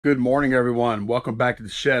Good morning, everyone. Welcome back to the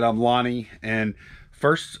shed. I'm Lonnie, and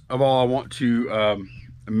first of all, I want to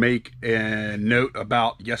make a note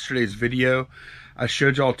about yesterday's video. I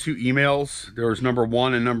showed y'all two emails. There was number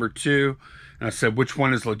 1 and number 2, and I said which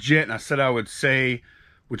one is legit, and I said I would say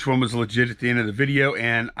which one was legit at the end of the video,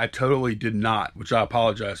 and I totally did not, which I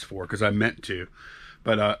apologize for because I meant to.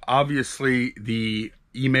 But obviously the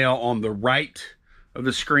email on the right of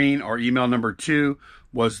the screen, or email number 2,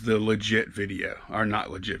 was the legit video, or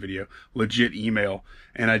not legit video, legit email.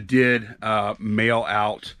 And I did mail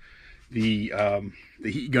out the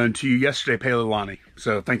heat gun to you yesterday, Paley Lonnie.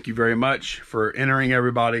 So thank you very much for entering,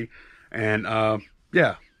 everybody. And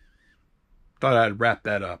yeah, thought I'd wrap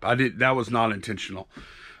that up. That was not intentional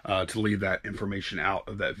to leave that information out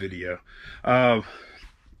of that video. I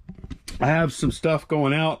have some stuff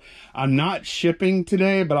going out. I'm not shipping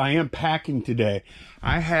today, but I am packing today.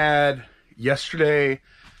 I had yesterday,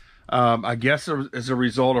 I guess as a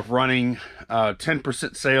result of running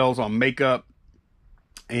 10% sales on makeup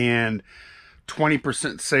and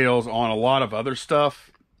 20% sales on a lot of other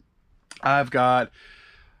stuff, I've got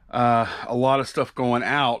a lot of stuff going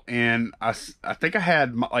out, and I think I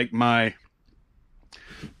had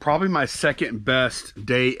probably my second best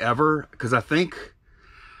day ever, because I think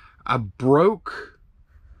I broke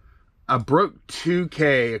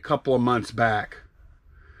 2K a couple of months back.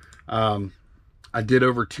 I did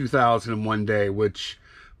over 2,000 in one day, which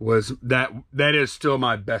was that is still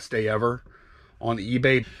my best day ever on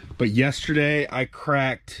eBay. But yesterday I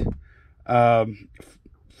cracked I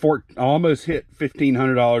almost hit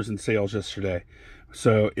 $1,500 in sales yesterday.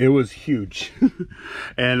 So it was huge.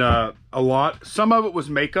 And some of it was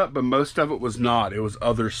makeup, but most of it was not. It was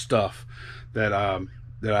other stuff that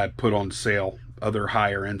I put on sale, other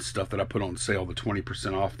higher end stuff that I put on sale, the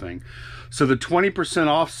 20% off thing. So the 20%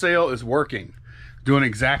 off sale is working, doing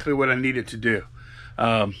exactly what I needed to do.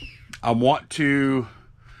 I want to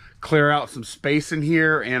clear out some space in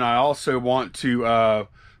here, and I also want to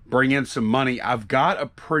bring in some money. I've got a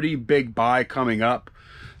pretty big buy coming up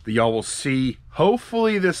that y'all will see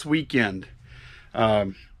hopefully this weekend,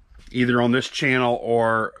 either on this channel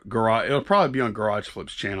or Garage. It'll probably be on Garage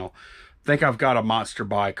Flips channel. I think I've got a monster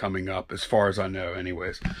buy coming up, as far as I know.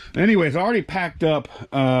 Anyways, I already packed up.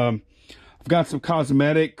 I've got some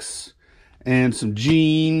cosmetics and some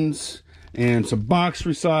jeans and some box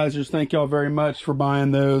resizers. Thank y'all very much for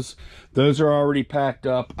buying those. Those are already packed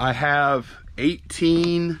up. I have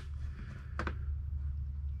 18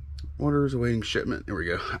 orders awaiting shipment. There we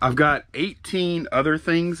go. I've got 18 other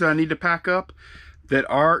things I need to pack up that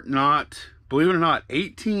are not, believe it or not,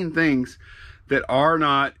 18 things that are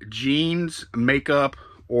not jeans, makeup,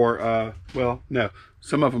 or well, no,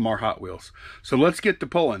 some of them are Hot Wheels. So let's get to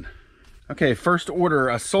pulling. Okay, first order.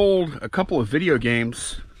 I sold a couple of video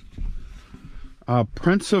games.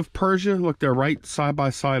 Prince of Persia, look, they're right side by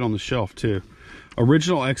side on the shelf too.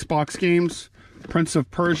 Original Xbox games, Prince of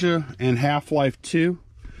Persia and Half-Life 2.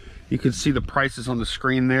 You can see the prices on the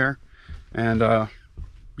screen there. And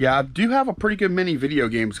yeah, I do have a pretty good many video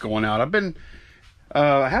games going out.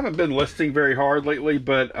 I haven't been listing very hard lately,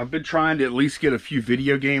 but I've been trying to at least get a few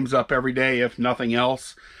video games up every day, if nothing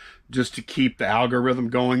else, just to keep the algorithm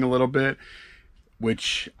going a little bit,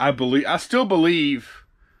 which I still believe.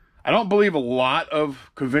 I don't believe a lot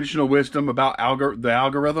of conventional wisdom about the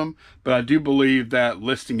algorithm, but I do believe that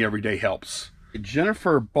listing every day helps.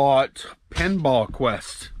 Jennifer bought Pinball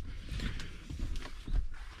Quest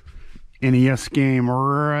NES game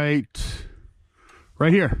right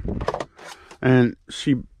here. And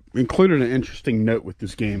she included an interesting note with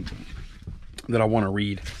this game that I want to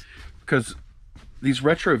read, because these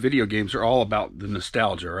retro video games are all about the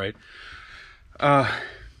nostalgia, right? I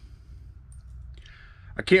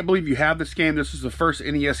can't believe you have this game. This is the first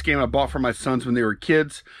NES game I bought for my sons when they were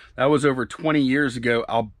kids. That was over 20 years ago.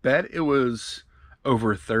 I'll bet it was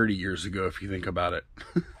over 30 years ago if you think about it.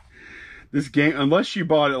 This game, unless you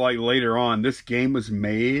bought it like later on, this game was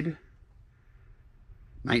made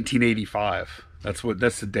 1985. That's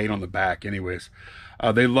the date on the back. Anyways,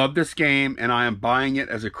 they love this game, and I am buying it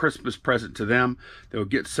as a Christmas present to them. They'll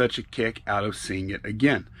get such a kick out of seeing it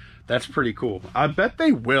again. That's pretty cool. I bet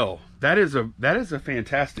they will. That is a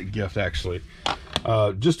fantastic gift, actually.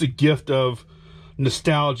 Just a gift of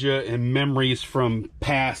nostalgia and memories from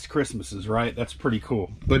past Christmases, right? That's pretty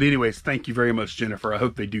cool. But anyways, thank you very much, Jennifer. I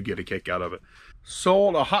hope they do get a kick out of it.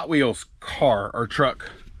 Sold a Hot Wheels car or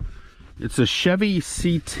truck. It's a Chevy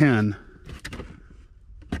C10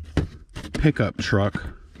 pickup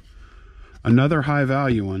truck. Another high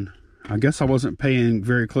value one. I guess I wasn't paying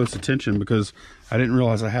very close attention because I didn't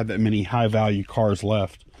realize I had that many high value cars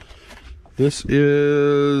left. This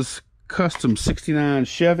is custom 69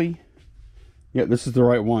 Chevy. Yeah, this is the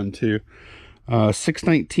right one too.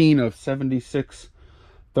 619 of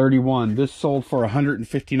 7631. This sold for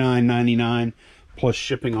 $159.99 plus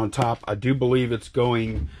shipping on top. I do believe it's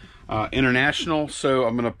going international, so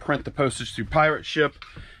I'm going to print the postage through pirate ship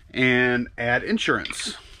and add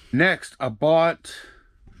insurance. Next, I bought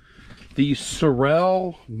the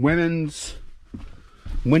Sorel women's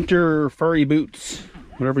winter furry boots,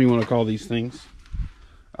 whatever you want to call these things.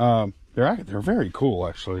 They're very cool,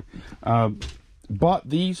 actually. Bought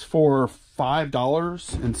these for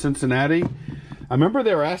 $5 in Cincinnati. I remember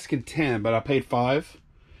they were asking 10, but I paid 5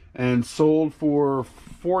 and sold for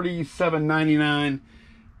 $47.99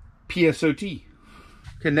 PSOT.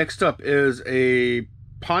 Okay, next up is a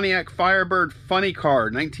Pontiac Firebird Funny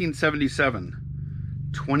Car, 1977,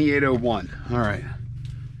 2801. All right.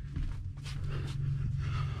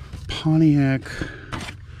 Pontiac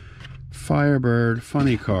Firebird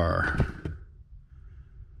Funny Car.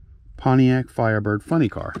 Pontiac Firebird Funny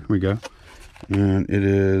Car. Here we go. And it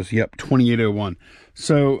is, yep, 2801.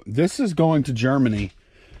 So this is going to Germany.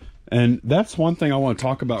 And that's one thing I want to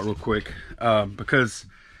talk about real quick. Because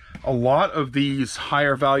a lot of these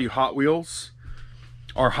higher value Hot Wheels,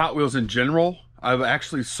 or Hot Wheels in general, I've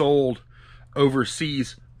actually sold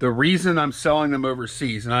overseas. The reason I'm selling them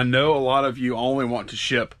overseas, and I know a lot of you only want to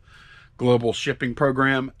ship global shipping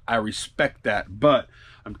program. I respect that. But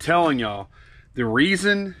I'm telling y'all, the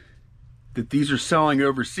reason that these are selling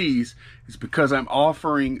overseas is because I'm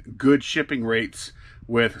offering good shipping rates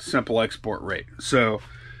with simple export rate. So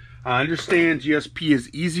I understand GSP is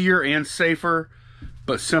easier and safer,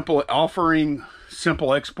 but offering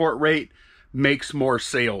simple export rate makes more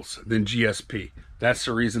sales than GSP. That's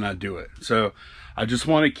the reason I do it. So I just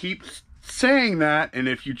want to keep saying that, and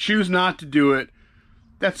if you choose not to do it,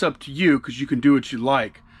 that's up to you, because you can do what you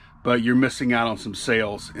like, but you're missing out on some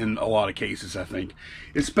sales in a lot of cases, I think.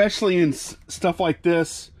 Especially in stuff like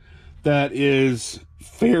this that is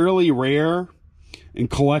fairly rare and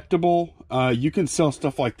collectible. You can sell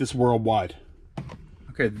stuff like this worldwide.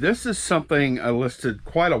 Okay, this is something I listed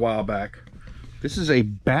quite a while back. This is a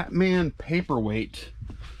Batman paperweight.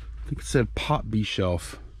 I think it said Pop B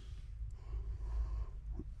shelf.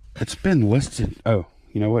 It's been listed. Oh,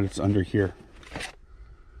 you know what? It's under here.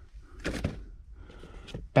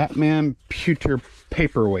 Batman pewter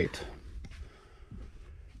paperweight.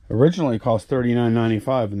 Originally cost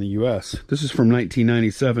 $39.95 in the US. This is from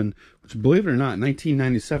 1997, which, believe it or not,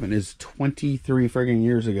 1997 is 23 friggin'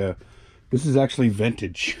 years ago. This is actually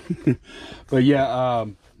vintage. But yeah,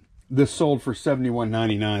 this sold for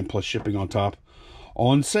 $71.99 plus shipping on top,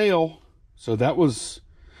 on sale. So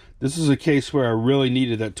this is a case where I really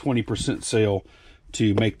needed that 20% sale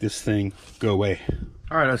to make this thing go away.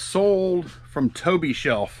 All right, I sold from Toby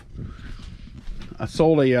Shelf. I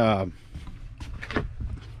sold a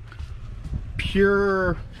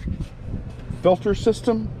pure filter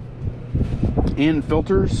system and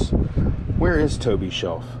filters. Where is Toby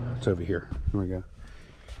Shelf? It's over here. Here we go.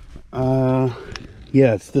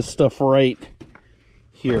 Yeah, it's this stuff right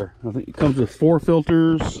here. I think it comes with 4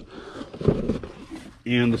 filters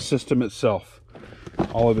and the system itself.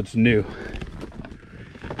 All of it's new.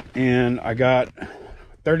 And I got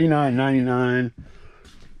 $39.99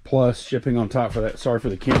 plus shipping on top for that. Sorry for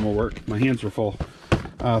the camera work. My hands are full.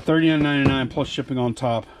 $39.99 plus shipping on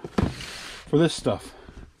top for this stuff.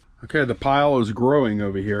 Okay, the pile is growing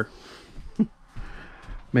over here.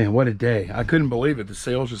 Man, what a day. I couldn't believe it. The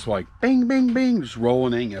sales just like bing, bing, bing, just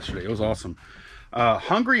rolling in yesterday. It was awesome.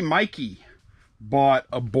 Hungry Mikey bought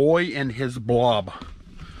A Boy and His Blob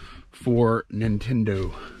for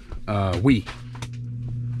Nintendo Wii.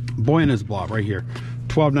 Boy and His Blob right here.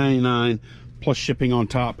 $12.99 plus shipping on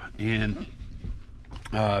top. And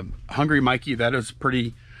Hungry Mikey, that is a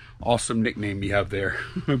pretty awesome nickname you have there.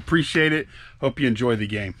 Appreciate it. Hope you enjoy the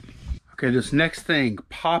game. Okay, this next thing,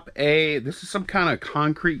 Pop A. This is some kind of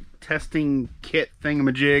concrete testing kit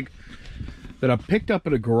thingamajig that I picked up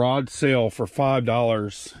at a garage sale for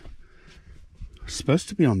 $5. It's supposed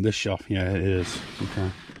to be on this shelf. Yeah, it is.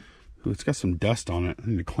 Okay. Ooh, it's got some dust on it. I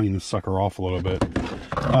need to clean this sucker off a little bit.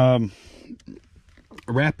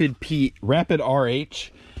 Rapid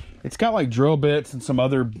RH. It's got like drill bits and some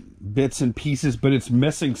other bits and pieces, but it's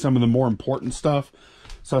missing some of the more important stuff.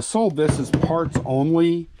 So I sold this as parts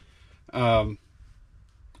only. No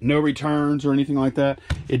returns or anything like that.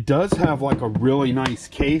 It does have like a really nice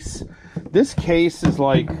case. This case is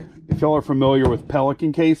like, if y'all are familiar with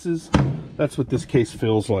Pelican cases, that's what this case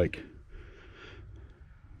feels like.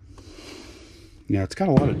 Yeah, it's got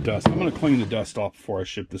a lot of dust. I'm going to clean the dust off before I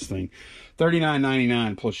ship this thing.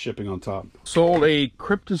 $39.99 plus shipping on top. Sold a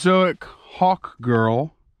Cryptozoic Hawk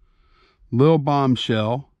Girl Lil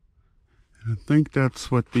Bombshell. I think that's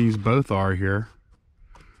what these both are here.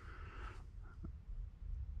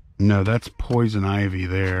 No, that's Poison Ivy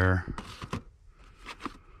there.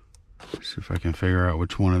 Let's see if I can figure out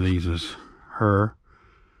which one of these is her.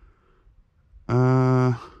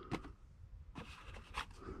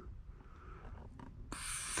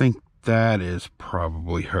 Think that is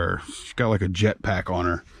probably her. She's got like a jetpack on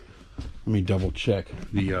her. Let me double check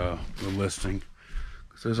the listing,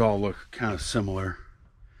 because those all look kind of similar.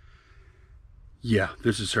 Yeah,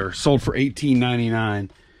 this is her. Sold for $18.99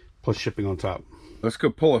 plus shipping on top. Let's go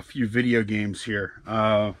pull a few video games here.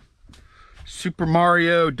 Super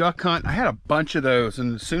Mario, Duck Hunt. I had a bunch of those,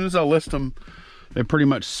 and as soon as I list them, they pretty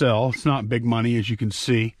much sell. It's not big money, as you can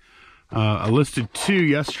see. I listed 2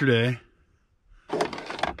 yesterday,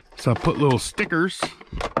 so I put little stickers.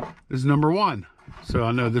 This is number 1, so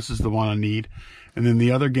I know this is the one I need. And then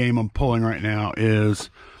the other game I'm pulling right now is,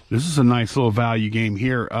 this is a nice little value game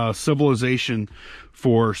here, Civilization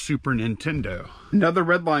for Super Nintendo. Another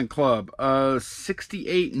Redline Club,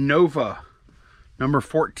 68 Nova, number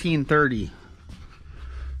 1430.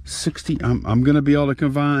 60. I'm gonna be able to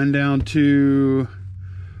combine down to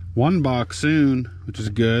 1 box soon, which is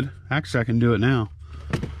good. Actually, I can do it now.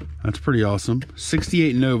 That's pretty awesome.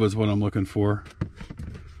 68 Nova is what I'm looking for.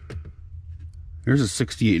 There's a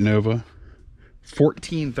 68 Nova.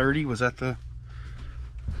 1430, was that the...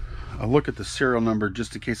 I'll look at the serial number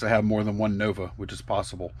just in case I have more than 1 Nova, which is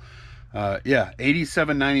possible. Yeah,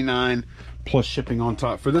 $87.99 plus shipping on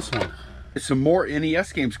top for this one. Some more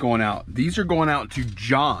NES games going out. These are going out to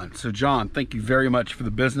John. So John, thank you very much for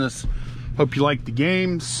the business. Hope you like the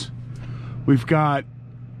games. We've got,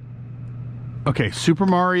 okay, Super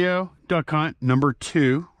Mario Duck Hunt, number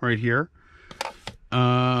 2 right here.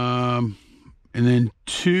 And then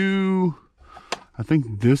 2, I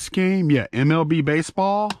think this game, yeah, MLB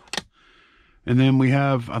Baseball. And then we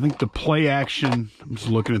have, I think, the Play Action. I'm just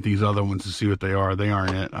looking at these other ones to see what they are. They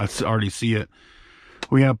aren't it. I already see it.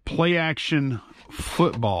 We have Play Action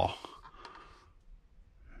Football.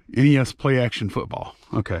 NES Play Action Football.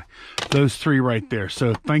 Okay. Those 3 right there.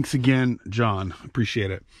 So thanks again, John.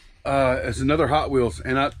 Appreciate it. As another Hot Wheels,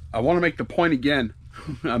 and I want to make the point again.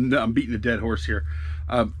 I'm beating a dead horse here.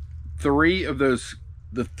 3 of those,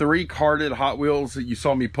 the 3 carded Hot Wheels that you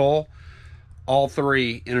saw me pull, all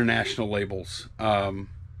 3 international labels.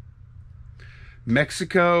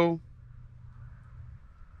 Mexico,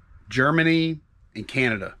 Germany, and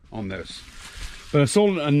Canada on those. But I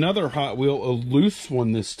sold another Hot Wheel, a loose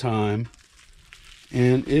one this time,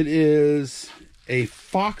 and it is a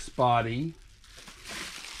Fox body.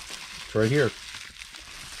 It's right here.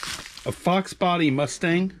 A Fox body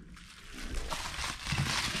Mustang.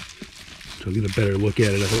 So I'll get a better look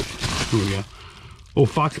at it, I hope. Here we go.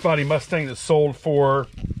 Little Fox body Mustang that sold for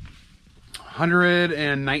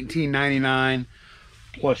 $119.99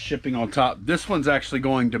 plus shipping on top. This one's actually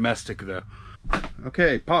going domestic though.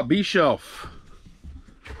 Okay, Pop B shelf.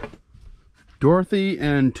 Dorothy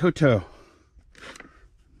and Toto.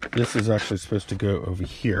 This is actually supposed to go over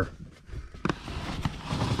here.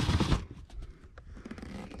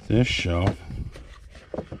 This shelf.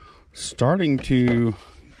 Starting to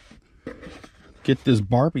get this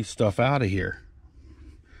Barbie stuff out of here.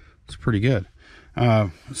 It's pretty good.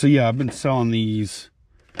 So yeah, I've been selling these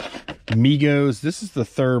Migos. This is the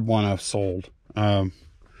 3rd one I've sold.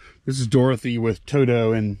 This is Dorothy with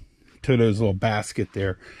Toto and Toto's little basket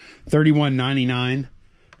there. $31.99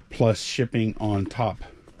 plus shipping on top.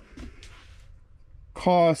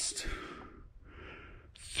 Cost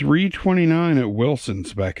 $3.29 at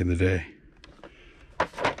Wilson's back in the day.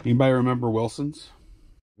 Anybody remember Wilson's?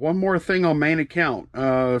 One more thing on main account.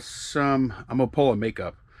 I'm gonna pull a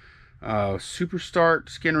makeup. Super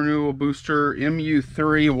Start Skin Renewal Booster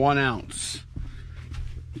MU3 1 ounce.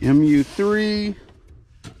 MU3.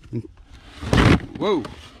 Whoa,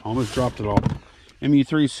 almost dropped it all.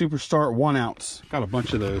 MU3 Super Start 1 ounce. Got a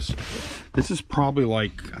bunch of those. This is probably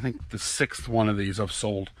like, I think the 6th one of these I've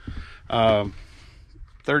sold.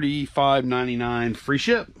 $35.99 free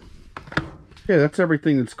ship. Okay, that's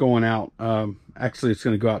everything that's going out. Actually, it's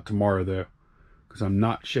going to go out tomorrow though, because I'm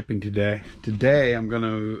not shipping today. Today, I'm going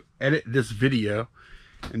to edit this video,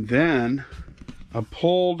 and then I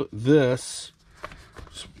pulled this.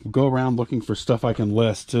 Just go around looking for stuff I can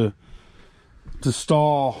list to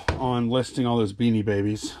stall on listing all those Beanie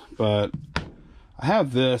Babies. But I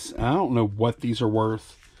have this, and I don't know what these are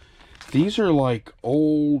worth. These are like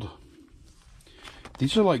old,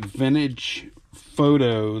 these are like vintage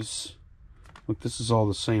photos. Look, this is all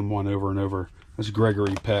the same one over and over. That's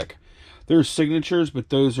Gregory Peck. There's signatures, but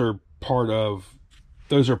those are part of,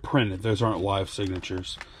 those are printed. Those aren't live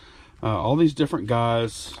signatures. All these different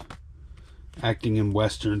guys acting in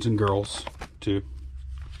westerns, and girls too.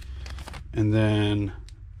 And then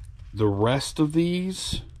the rest of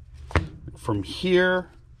these, from here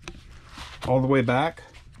all the way back,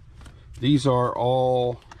 these are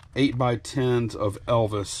all 8x10s of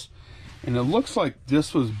Elvis. And it looks like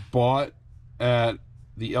this was bought at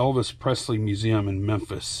the Elvis Presley Museum in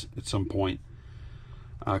Memphis at some point.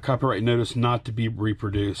 Copyright notice not to be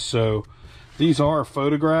reproduced. So these are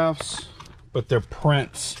photographs, but they're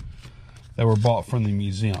prints that were bought from the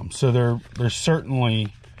museum. So they're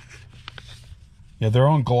certainly, yeah, they're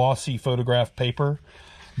on glossy photograph paper,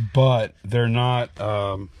 but they're not,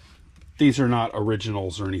 these are not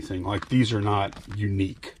originals or anything. Like, these are not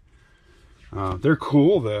unique. They're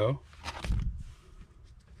cool though.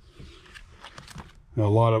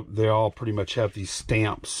 They all pretty much have these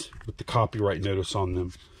stamps with the copyright notice on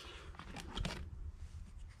them.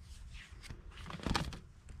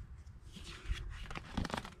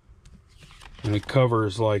 And it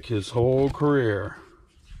covers like his whole career.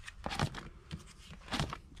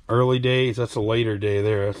 Early days, that's a later day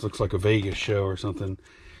there. That looks like a Vegas show or something.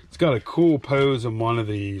 It's got a cool pose in one of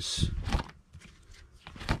these.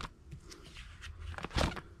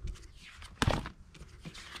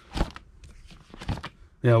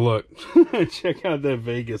 Yeah, look. Check out that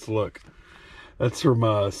Vegas look. That's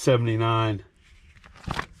from 79.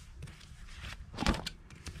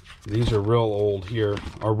 These are real old here,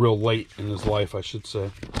 or real late in his life, I should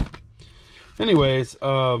say. Anyways,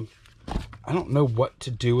 I don't know what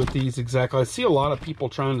to do with these exactly. I see a lot of people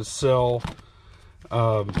trying to sell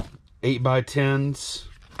 8x10s.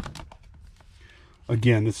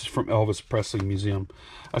 Again, this is from Elvis Presley Museum.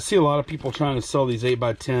 I see a lot of people trying to sell these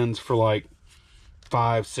 8x10s for like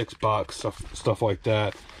 $5-6, stuff like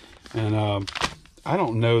that. And I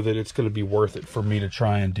don't know that it's going to be worth it for me to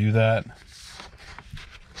try and do that.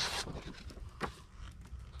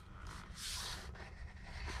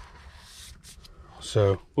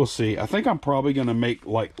 So we'll see. I think I'm probably going to make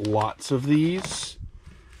like lots of these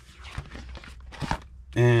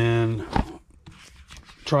and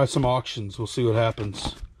try some auctions. We'll see what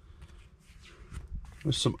happens.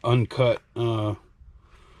 There's some uncut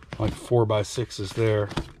like 4x6s there.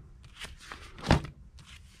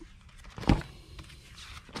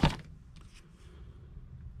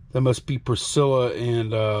 That must be Priscilla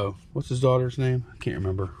and what's his daughter's name? I can't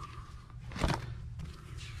remember.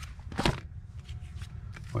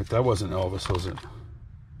 Wait, that wasn't Elvis, was it?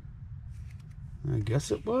 I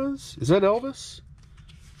guess it was. Is that Elvis?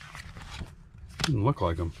 Didn't look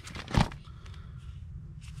like him.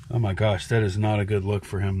 Oh my gosh, that is not a good look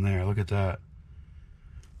for him there. Look at that.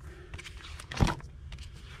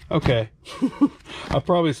 Okay. I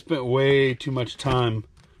probably spent way too much time.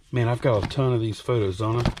 Man, I've got a ton of these photos,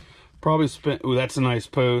 don't I? Probably spent... Ooh, that's a nice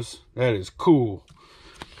pose. That is cool.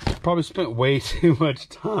 Probably spent way too much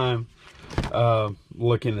time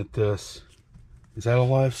looking at this. Is that a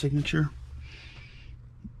live signature?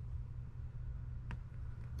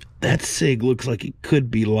 That sig looks like it could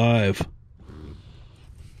be live.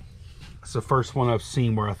 It's the first one I've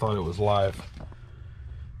seen where I thought it was live.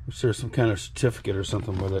 Wish there's some kind of certificate or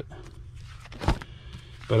something with it.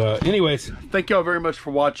 But anyways, thank y'all very much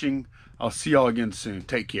for watching. I'll see y'all again soon.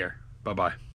 Take care. Bye-bye.